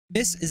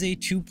This is a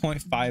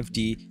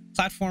 2.5D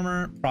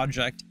platformer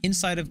project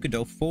inside of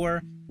Godot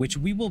 4, which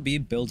we will be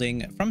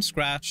building from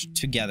scratch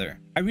together.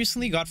 I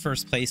recently got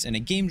first place in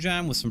a game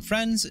jam with some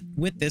friends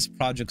with this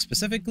project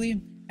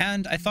specifically,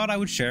 and I thought I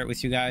would share it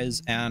with you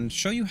guys and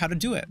show you how to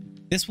do it.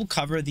 This will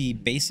cover the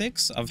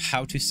basics of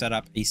how to set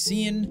up a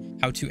scene,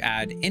 how to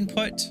add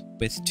input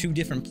with two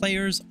different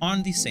players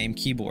on the same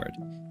keyboard.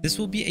 This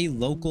will be a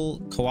local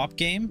co-op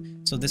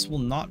game, so this will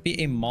not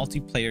be a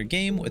multiplayer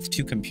game with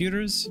two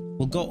computers.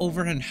 We'll go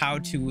over on how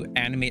to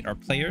animate our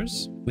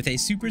players with a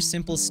super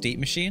simple state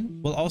machine.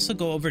 We'll also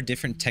go over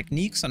different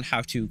techniques on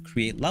how to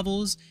create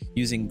levels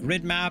using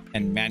grid map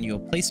and manual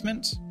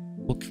placement.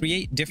 We'll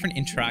create different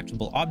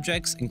interactable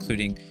objects,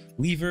 including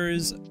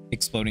levers,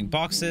 exploding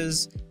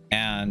boxes,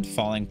 and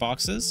falling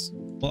boxes.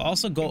 We'll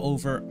also go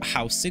over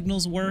how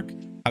signals work,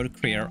 how to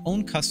create our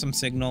own custom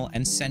signal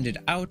and send it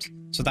out,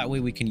 so that way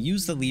we can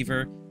use the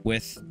lever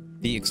with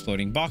the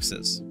exploding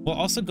boxes. We'll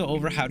also go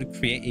over how to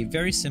create a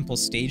very simple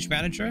stage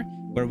manager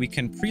where we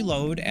can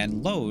preload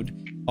and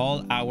load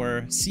all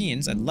our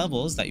scenes and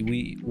levels that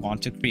we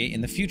want to create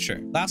in the future.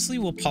 Lastly,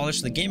 we'll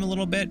polish the game a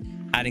little bit,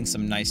 adding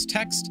some nice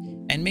text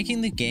and making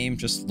the game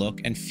just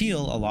look and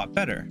feel a lot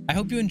better. I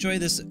hope you enjoy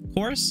this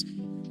course.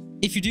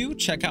 If you do,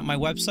 check out my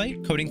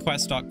website,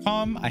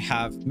 codingquest.com. I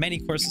have many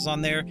courses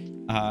on there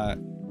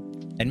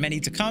and many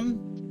to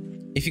come.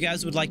 If you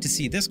guys would like to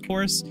see this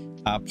course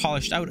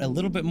polished out a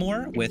little bit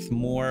more with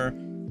more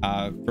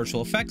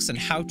virtual effects and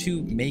how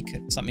to make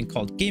something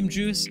called Game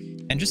Juice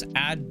and just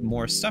add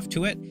more stuff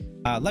to it,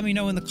 let me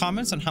know in the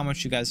comments on how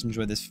much you guys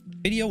enjoy this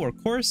video or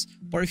course,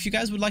 or if you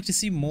guys would like to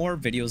see more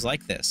videos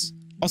like this.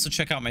 Also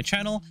check out my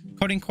channel,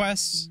 Coding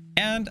Quests,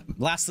 and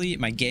lastly,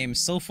 my game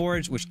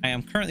Soulforge, which I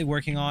am currently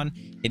working on.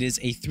 It is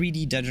a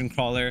 3D dungeon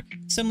crawler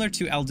similar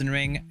to Elden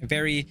Ring,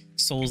 very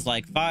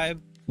Souls-like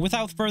vibe.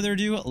 Without further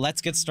ado,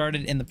 let's get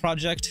started in the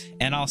project,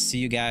 and I'll see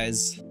you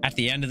guys at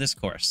the end of this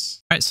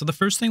course. All right, so the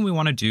first thing we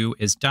want to do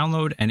is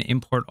download and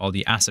import all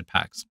the asset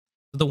packs.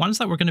 So the ones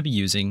that we're going to be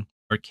using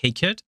are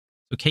KKit.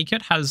 So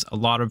KKit has a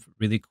lot of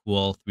really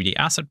cool 3D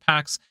asset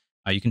packs.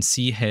 You can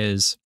see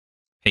his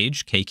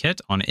page, KKit,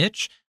 on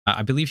itch.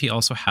 I believe he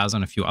also has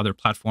on a few other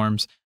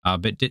platforms,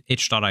 but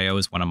itch.io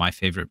is one of my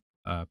favorite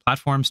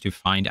platforms to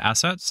find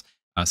assets.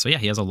 So yeah,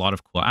 he has a lot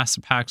of cool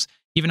asset packs.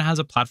 He even has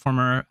a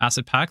platformer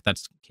asset pack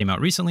that came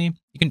out recently.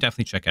 You can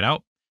definitely check it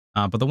out.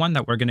 But the one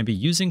that we're going to be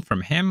using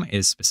from him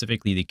is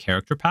specifically the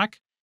character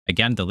pack.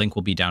 Again, the link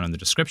will be down in the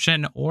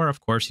description, or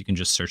of course, you can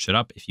just search it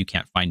up if you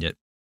can't find it.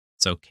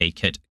 So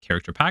KKit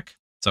character pack.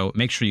 So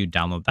make sure you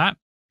download that.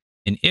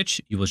 In itch,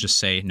 you will just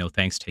say, no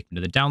thanks, take me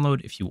to the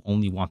download. If you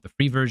only want the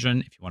free version,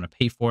 if you want to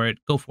pay for it,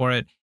 go for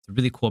it. It's a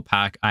really cool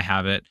pack. I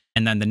have it.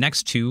 And then the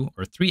next 2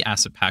 or 3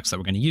 asset packs that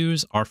we're going to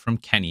use are from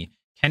Kenny.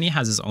 Kenny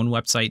has his own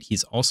website.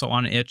 He's also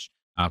on itch.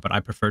 But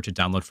I prefer to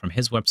download from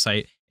his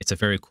website. It's a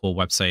very cool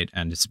website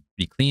and it's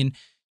pretty clean.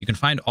 You can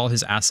find all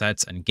his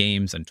assets and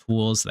games and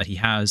tools that he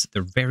has.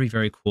 They're very,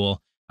 very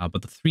cool.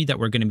 But the 3 that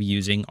we're going to be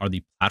using are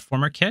the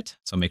platformer kit.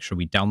 So make sure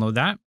we download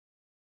that.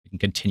 We can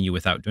continue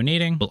without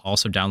donating. We'll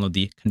also download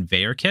the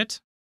conveyor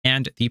kit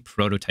and the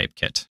prototype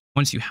kit.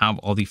 Once you have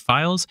all the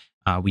files,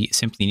 we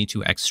simply need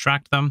to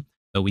extract them.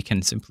 So we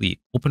can simply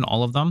open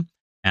all of them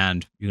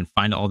and you can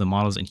find all the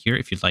models in here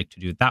if you'd like to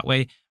do it that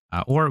way.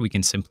 Or we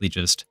can simply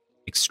just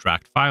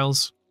extract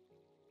files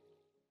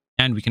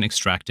and we can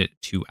extract it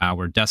to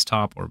our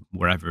desktop or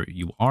wherever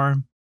you are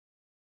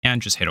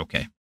and just hit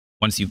OK.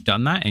 Once you've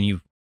done that and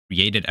you've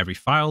created every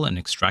file and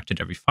extracted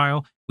every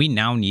file, we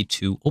now need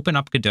to open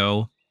up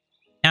Godot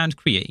and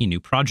create a new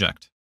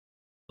project.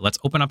 So let's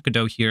open up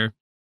Godot here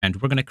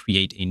and we're going to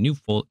create a new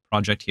full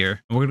project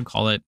here. And we're going to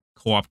call it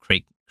Co-op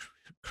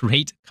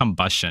Create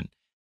Combustion,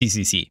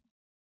 CCC.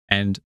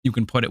 And you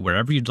can put it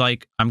wherever you'd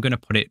like. I'm going to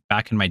put it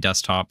back in my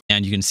desktop.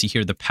 And you can see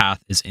here the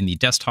path is in the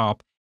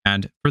desktop.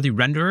 And for the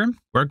renderer,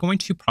 we're going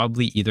to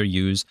probably either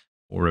use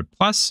Forward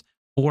Plus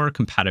or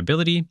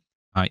compatibility.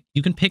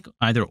 You can pick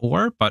either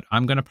or, but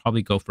I'm going to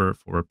probably go for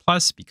Forward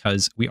Plus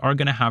because we are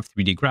going to have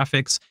 3D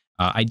graphics.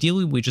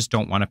 Ideally, we just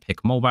don't want to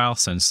pick mobile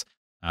since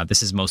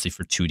this is mostly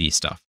for 2D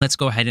stuff. Let's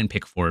go ahead and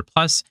pick Forward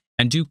Plus.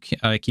 And do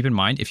keep in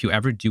mind, if you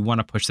ever do want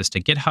to push this to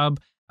GitHub,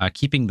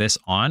 keeping this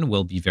on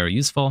will be very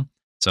useful.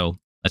 So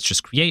let's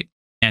just create.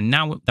 And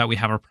now that we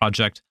have our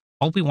project,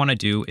 all we want to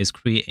do is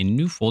create a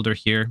new folder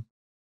here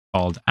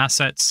called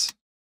Assets.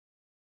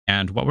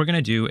 And what we're going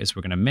to do is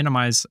we're going to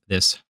minimize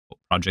this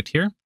project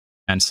here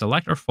and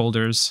select our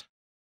folders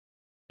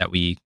that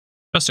we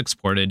just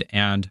exported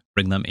and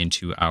bring them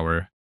into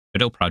our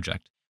Godot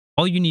project.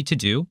 All you need to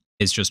do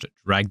is just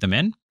drag them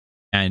in,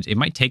 and it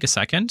might take a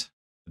second.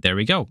 But there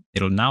we go.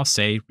 It'll now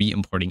say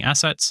re-importing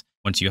assets.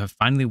 Once you have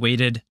finally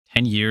waited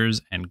 10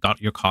 years and got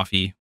your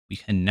coffee, we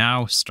can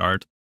now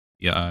start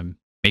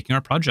making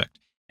our project.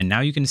 And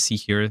now you can see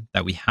here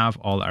that we have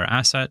all our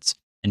assets.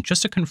 And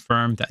just to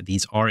confirm that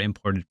these are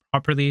imported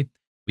properly,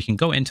 we can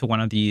go into one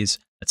of these,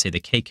 let's say the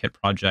KKit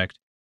project,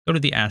 go to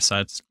the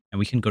assets, and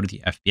we can go to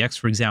the FBX,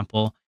 for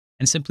example,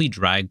 and simply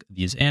drag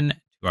these in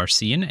to our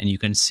scene. And you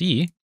can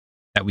see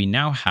that we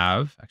now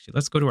have, actually,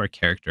 let's go to our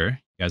character.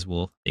 You guys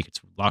will think it's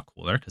a lot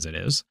cooler because it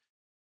is.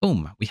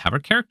 Boom, we have our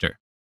character,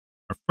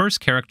 our first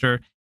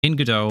character in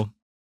Godot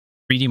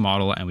 3D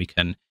model, and we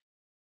can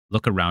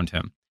look around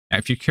him. Now,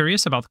 if you're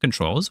curious about the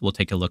controls, we'll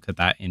take a look at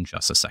that in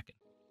just a second.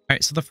 All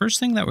right, so the first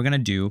thing that we're going to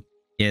do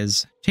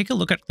is take a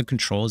look at the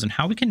controls and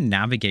how we can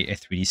navigate a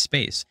 3D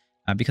space.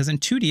 Because in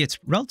 2D, it's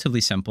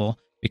relatively simple.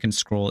 We can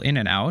scroll in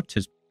and out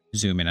to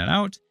zoom in and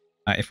out.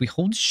 If we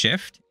hold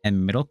shift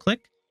and middle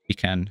click, we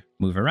can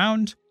move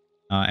around.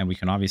 And we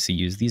can obviously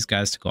use these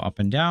guys to go up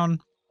and down.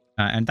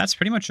 And that's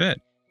pretty much it.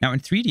 Now in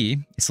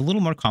 3D, it's a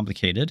little more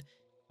complicated.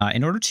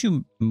 In order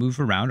to move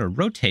around or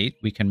rotate,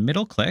 we can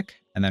middle click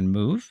and then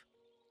move.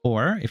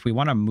 Or if we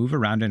want to move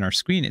around in our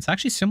screen, it's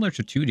actually similar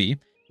to 2D.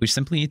 We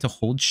simply need to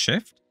hold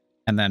shift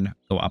and then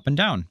go up and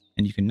down.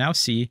 And you can now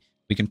see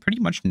we can pretty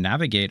much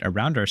navigate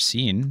around our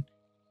scene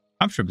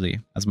comfortably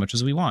as much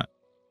as we want.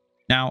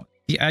 Now,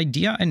 the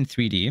idea in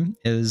 3D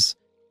is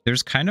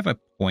there's kind of a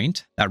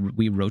point that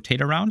we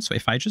rotate around. So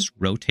if I just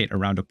rotate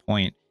around a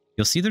point,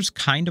 you'll see there's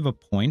kind of a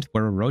point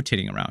where we're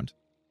rotating around.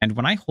 And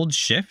when I hold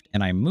shift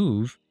and I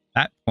move,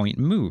 that point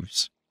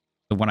moves.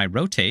 So when I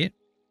rotate,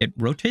 it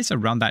rotates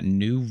around that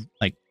new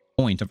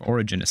point of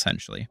origin,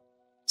 essentially.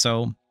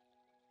 So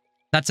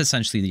that's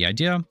essentially the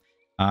idea.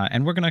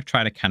 And we're going to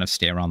try to kind of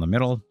stay around the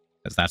middle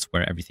because that's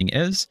where everything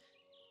is.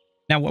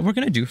 Now, what we're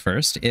going to do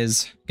first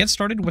is get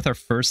started with our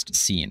first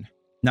scene.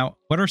 Now,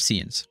 what are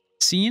scenes?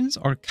 Scenes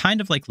are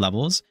kind of like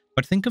levels,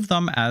 but think of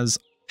them as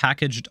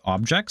packaged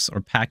objects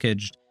or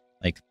packaged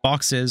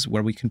boxes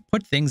where we can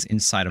put things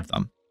inside of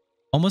them.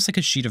 Almost like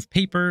a sheet of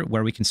paper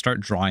where we can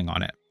start drawing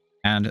on it.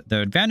 And the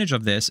advantage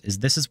of this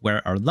is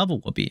where our level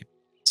will be.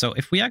 So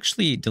if we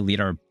actually delete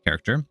our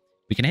character,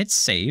 we can hit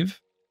save,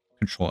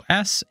 Control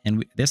S,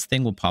 and this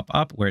thing will pop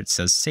up where it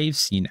says save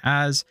scene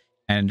as,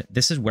 and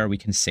this is where we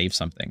can save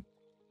something.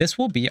 This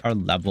will be our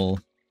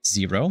level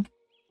 0,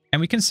 and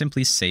we can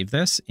simply save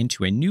this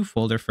into a new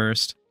folder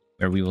first,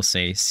 where we will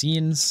say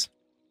scenes.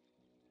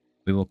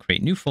 We will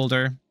create new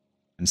folder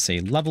and say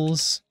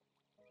levels,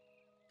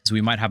 because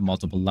we might have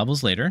multiple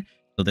levels later.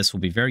 So this will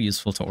be very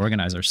useful to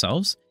organize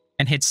ourselves,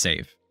 and hit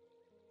save.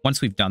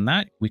 Once we've done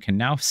that, we can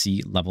now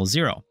see level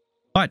 0.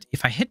 But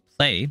if I hit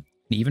play and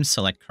even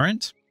select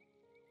current,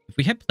 if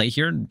we hit play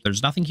here,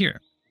 there's nothing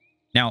here.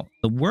 Now,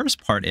 the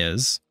worst part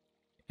is,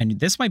 and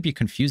this might be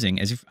confusing,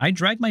 is if I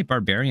drag my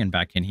barbarian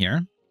back in here,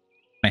 and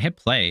I hit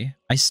play,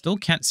 I still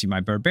can't see my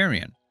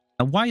barbarian.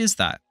 Now, why is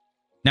that?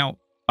 Now,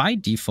 by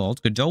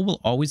default, Godot will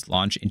always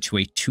launch into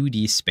a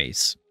 2D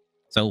space.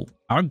 So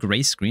our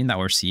gray screen that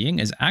we're seeing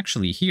is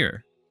actually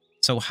here.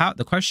 So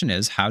the question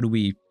is, how do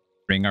we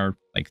bring our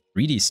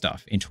 3D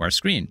stuff into our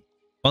screen?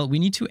 Well, we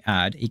need to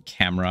add a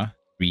camera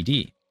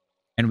 3D.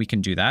 And we can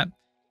do that.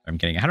 I'm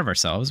getting ahead of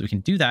ourselves. We can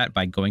do that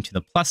by going to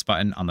the plus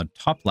button on the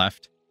top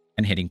left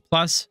and hitting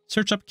plus,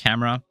 search up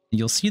camera, and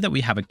you'll see that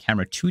we have a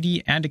camera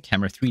 2D and a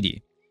camera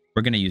 3D.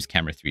 We're going to use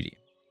camera 3D.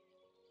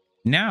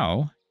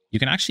 Now, you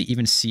can actually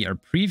even see our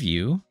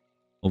preview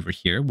over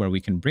here where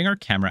we can bring our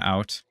camera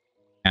out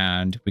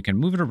and we can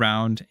move it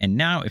around. And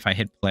now if I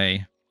hit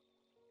play,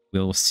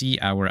 we'll see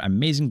our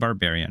amazing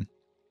barbarian.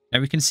 Now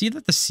we can see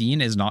that the scene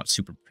is not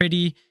super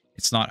pretty.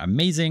 It's not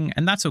amazing,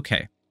 and that's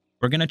okay.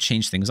 We're going to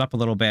change things up a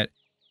little bit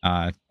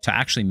to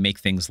actually make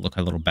things look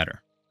a little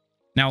better.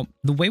 Now,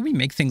 the way we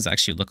make things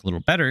actually look a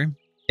little better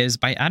is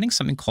by adding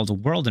something called a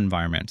world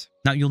environment.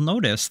 Now, you'll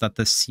notice that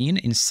the scene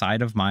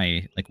inside of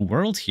my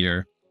world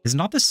here is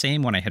not the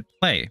same when I hit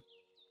play.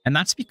 And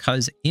that's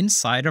because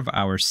inside of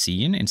our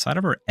scene, inside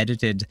of our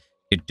edited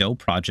Godot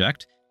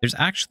project, there's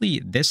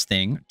actually this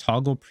thing,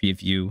 toggle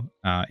preview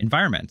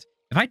environment.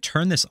 If I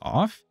turn this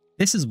off,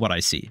 this is what I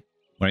see,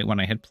 right, when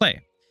I hit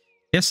play.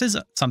 This is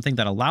something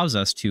that allows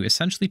us to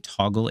essentially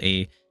toggle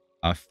a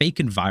fake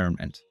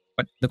environment.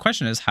 But the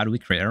question is, how do we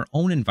create our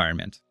own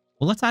environment?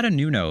 Well, let's add a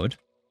new node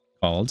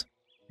called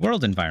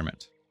World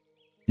Environment.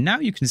 Now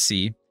you can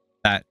see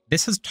that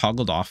this has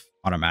toggled off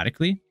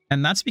automatically,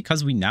 and that's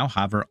because we now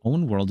have our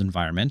own world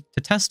environment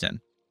to test in.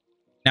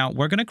 Now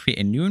we're going to create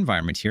a new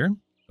environment here.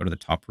 Go to the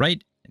top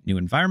right, new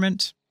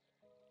environment.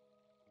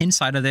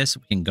 Inside of this,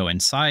 we can go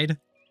inside,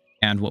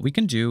 and what we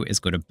can do is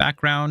go to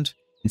background.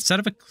 Instead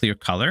of a clear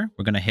color,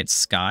 we're going to hit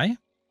sky.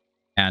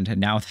 And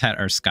now that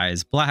our sky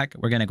is black,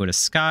 we're going to go to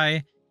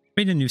sky,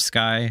 create a new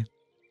sky,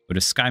 go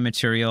to sky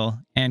material,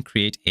 and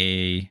create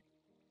a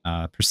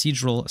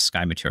procedural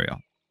sky material.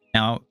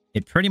 Now,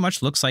 it pretty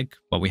much looks like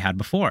what we had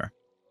before.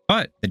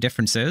 But the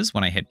difference is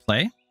when I hit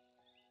play,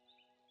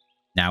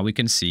 now we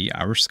can see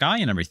our sky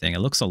and everything. It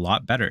looks a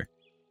lot better.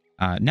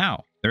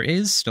 Now, there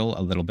is still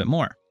a little bit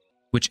more,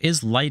 which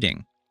is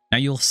lighting. Now,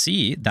 you'll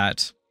see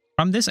that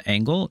from this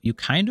angle, you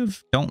kind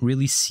of don't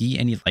really see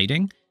any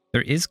lighting.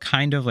 There is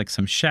kind of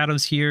some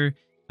shadows here.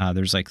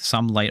 There's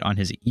some light on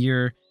his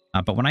ear.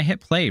 But when I hit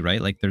play,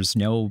 right, there's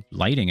no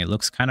lighting. It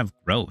looks kind of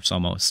gross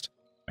almost,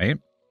 right?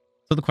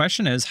 So the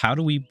question is, how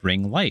do we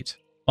bring light?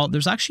 Well,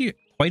 there's actually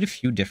quite a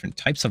few different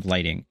types of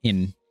lighting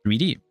in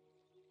 3D.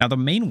 Now, the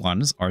main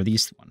ones are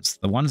these ones,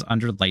 the ones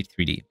under Light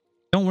 3D.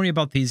 Don't worry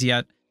about these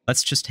yet.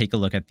 let's just take a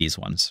look at these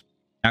ones.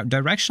 Now,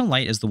 directional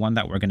light is the one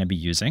that we're going to be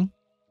using.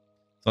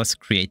 So let's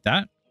create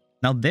that.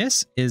 Now,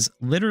 this is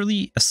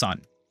literally a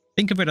sun.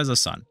 Think of it as a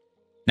sun.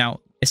 Now,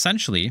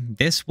 essentially,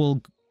 this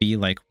will be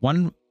like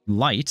one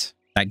light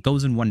that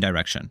goes in one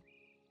direction.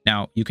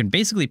 Now, you can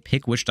basically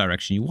pick which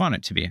direction you want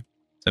it to be.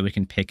 So we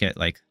can pick it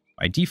like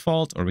by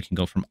default, or we can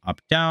go from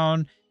up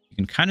down. You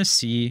can kind of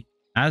see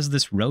as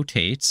this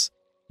rotates,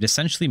 it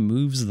essentially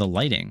moves the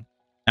lighting.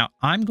 Now,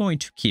 I'm going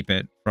to keep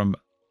it from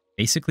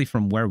basically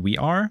from where we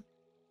are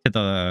to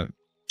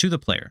the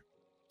player.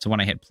 So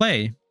when I hit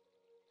play,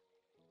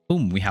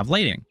 boom, we have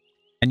lighting.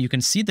 And you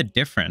can see the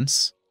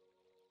difference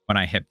when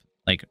I hit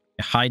like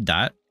hide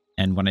that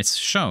and when it's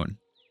shown.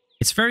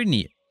 It's very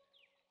neat.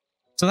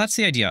 So that's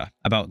the idea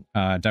about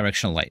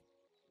directional light.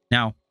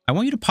 Now, I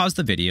want you to pause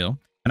the video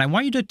and I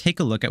want you to take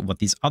a look at what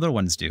these other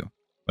ones do,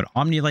 what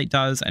Omnilight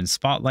does and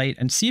Spotlight,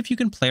 and see if you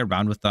can play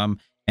around with them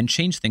and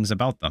change things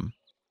about them.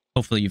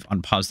 Hopefully you've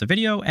unpaused the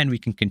video and we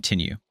can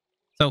continue.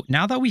 So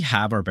now that we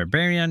have our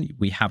Barbarian,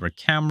 we have our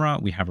camera,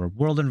 we have our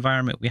world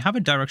environment, we have a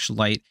directional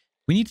light,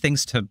 we need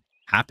things to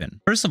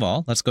happen. First of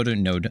all, let's go to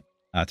node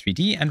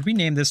 3D and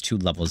rename this to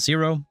level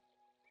 0.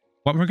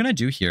 What we're going to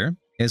do here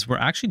is we're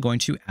actually going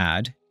to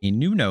add a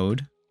new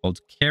node called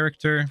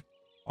Character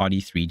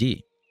Body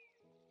 3D.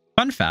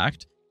 Fun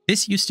fact,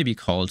 this used to be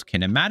called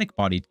Kinematic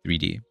Body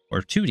 3D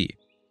or 2D.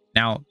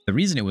 Now, the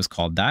reason it was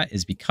called that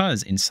is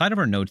because inside of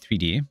our node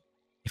 3D,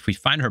 if we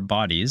find our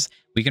bodies,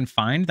 we can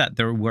find that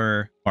there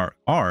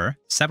are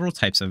several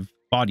types of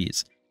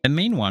bodies. The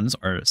main ones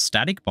are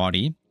static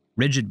body,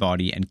 rigid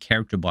body, and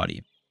character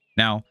body.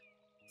 Now,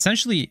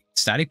 essentially,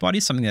 static body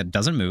is something that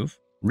doesn't move.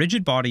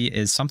 Rigid body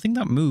is something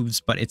that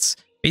moves, but it's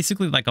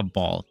basically like a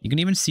ball. You can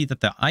even see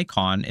that the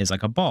icon is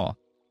like a ball.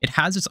 It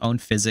has its own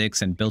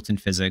physics and built-in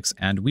physics,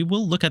 and we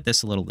will look at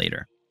this a little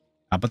later.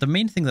 But the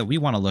main thing that we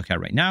want to look at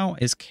right now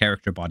is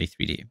Character Body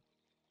 3D.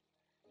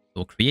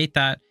 We'll create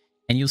that,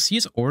 and you'll see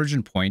its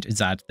origin point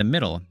is at the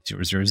middle,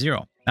 0, 0,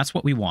 0. That's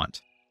what we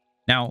want.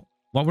 Now,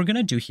 what we're going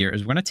to do here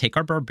is we're going to take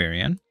our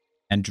Barbarian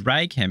and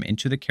drag him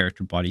into the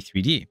Character Body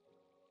 3D.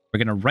 We're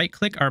going to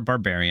right-click our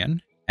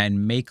Barbarian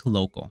and make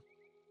local.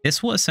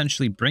 This will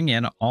essentially bring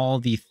in all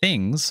the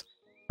things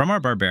from our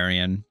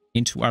Barbarian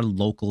into our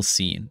local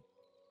scene.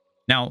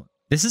 Now,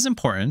 this is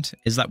important,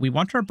 is that we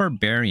want our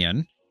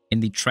Barbarian in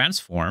the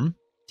transform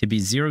to be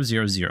 0,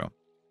 0, 0.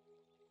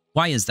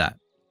 Why is that?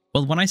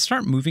 Well, when I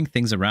start moving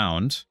things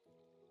around,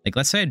 like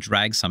let's say I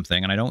drag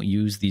something and I don't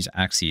use these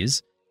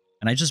axes,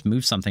 and I just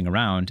move something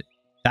around,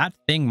 that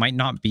thing might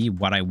not be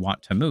what I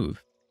want to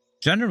move.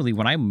 Generally,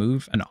 when I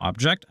move an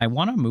object, I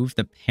want to move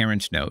the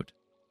parent node.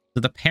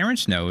 So the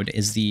parent node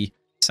is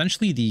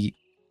essentially the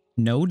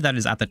node that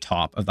is at the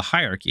top of the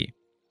hierarchy.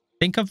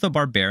 Think of the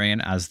Barbarian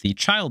as the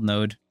child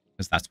node,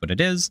 because that's what it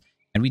is,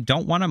 and we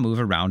don't want to move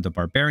around the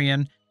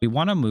Barbarian. We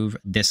want to move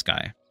this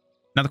guy.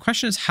 Now the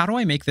question is, how do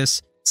I make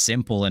this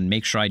simple and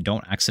make sure I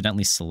don't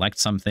accidentally select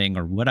something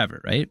or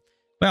whatever, right?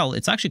 Well,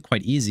 it's actually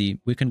quite easy.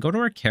 We can go to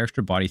our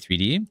Character Body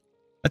 3D.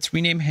 Let's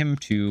rename him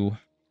to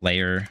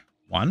Layer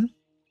 1.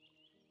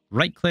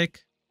 Right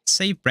click,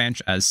 save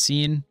branch as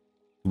scene.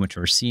 Go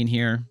into our scene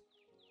here,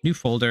 new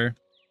folder,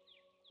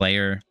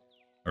 player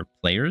or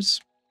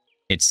players,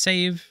 hit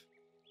save,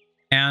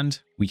 and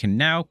we can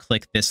now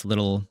click this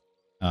little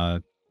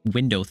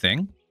window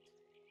thing.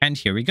 And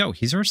here we go.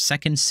 Here's our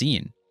second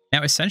scene.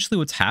 Now, essentially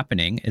what's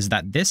happening is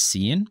that this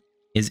scene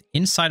is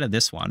inside of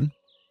this one,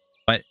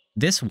 but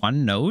this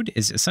one node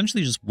is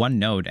essentially just one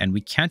node, and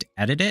we can't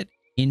edit it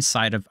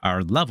inside of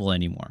our level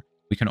anymore.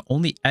 We can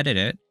only edit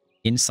it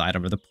inside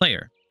of the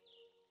player,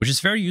 which is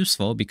very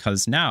useful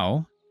because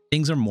now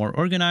things are more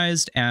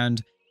organized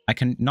and I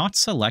can not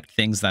select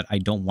things that I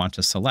don't want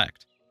to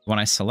select. When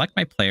I select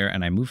my player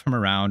and I move him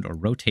around or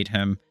rotate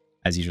him,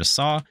 as you just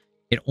saw,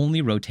 it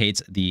only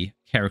rotates the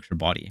character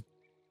body.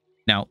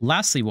 Now,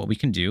 lastly, what we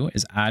can do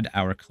is add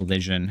our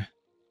collision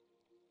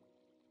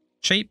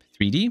shape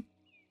 3D.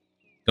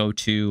 Go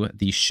to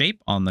the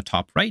shape on the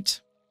top right,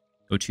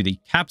 go to the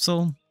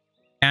capsule,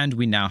 and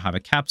we now have a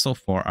capsule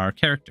for our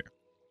character.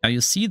 Now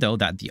you'll see though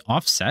that the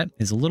offset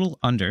is a little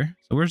under,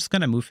 so we're just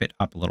going to move it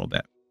up a little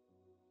bit.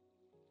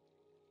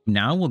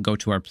 Now we'll go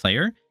to our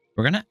player.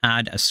 We're going to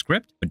add a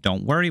script, but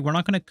don't worry, we're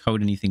not going to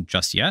code anything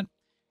just yet.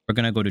 We're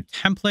going to go to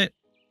template,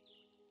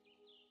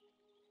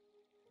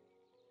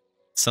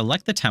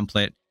 select the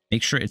template,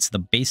 make sure it's the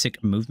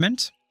basic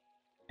movement,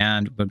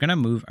 and we're going to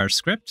move our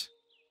script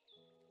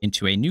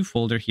into a new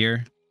folder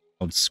here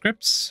called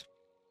scripts,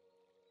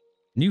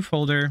 new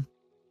folder,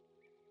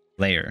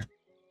 layer.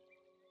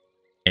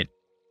 Hit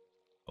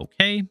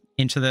OK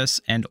into this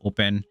and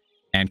open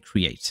and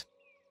create.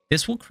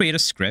 This will create a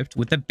script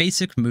with the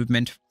basic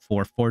movement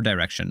for 4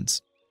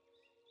 directions.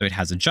 So it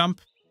has a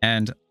jump,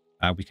 and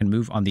we can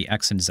move on the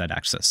X and Z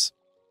axis.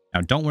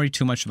 Now, don't worry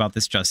too much about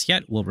this just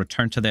yet. We'll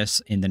return to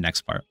this in the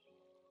next part.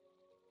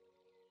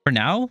 For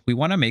now, we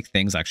want to make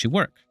things actually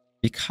work,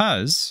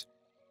 because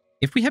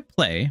if we hit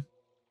play,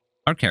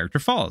 our character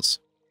falls.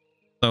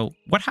 So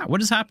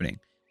what is happening?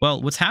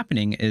 Well, what's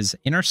happening is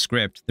in our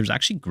script, there's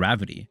actually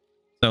gravity.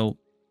 So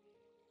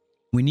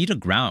we need a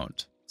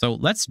ground. So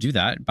let's do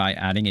that by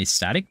adding a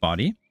static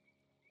body.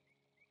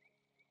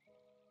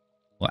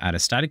 We'll add a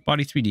static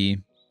body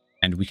 3D,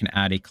 and we can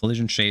add a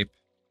collision shape.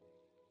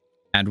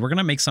 And we're going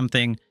to make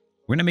something,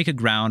 we're going to make a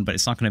ground, but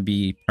it's not going to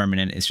be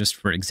permanent. It's just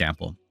for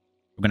example.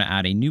 We're going to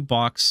add a new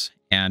box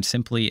and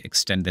simply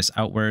extend this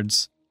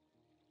outwards.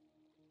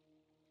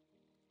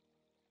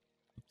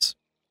 Oops.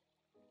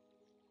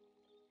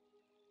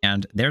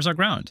 And there's our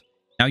ground.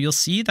 Now you'll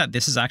see that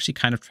this is actually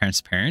kind of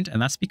transparent,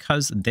 and that's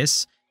because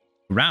this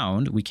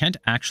ground, we can't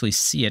actually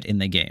see it in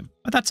the game,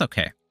 but that's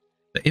okay.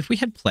 But if we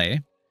hit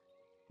play,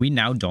 we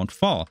now don't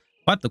fall.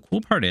 But the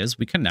cool part is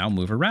we can now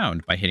move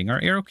around by hitting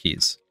our arrow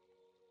keys.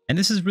 And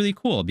this is really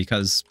cool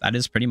because that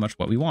is pretty much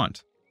what we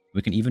want.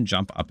 We can even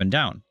jump up and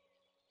down.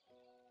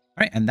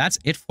 All right, and that's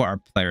it for our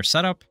player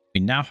setup.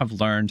 We now have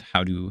learned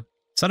how to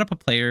set up a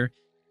player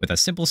with a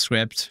simple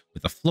script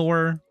with a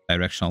floor,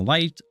 directional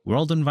light,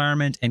 world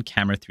environment, and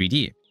camera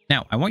 3D.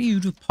 Now, I want you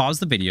to pause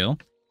the video,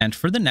 and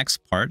for the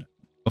next part,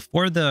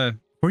 before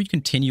you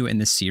continue in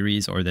this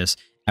series or this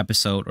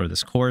episode or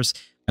this course,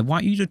 I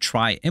want you to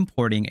try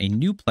importing a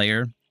new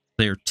player,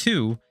 player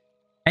 2,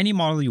 any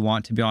model you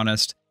want, to be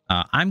honest.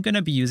 I'm going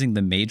to be using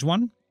the mage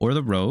one or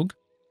the rogue,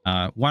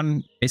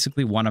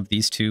 basically one of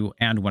these two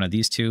and one of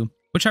these two,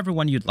 whichever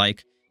one you'd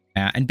like,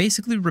 and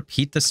basically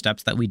repeat the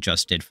steps that we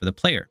just did for the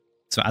player.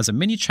 So as a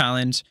mini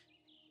challenge,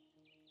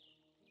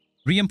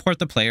 re-import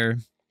the player,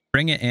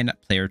 bring it in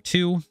player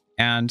 2,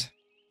 and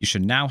you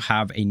should now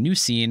have a new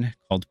scene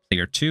called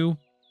player 2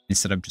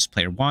 instead of just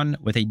player 1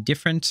 with a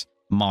different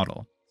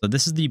model. So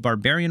this is the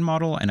barbarian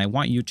model, and I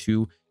want you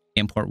to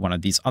import one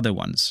of these other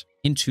ones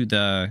into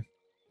the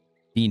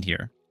scene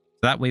here.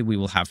 So that way we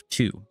will have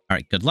 2. All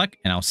right, good luck,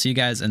 and I'll see you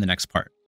guys in the next part.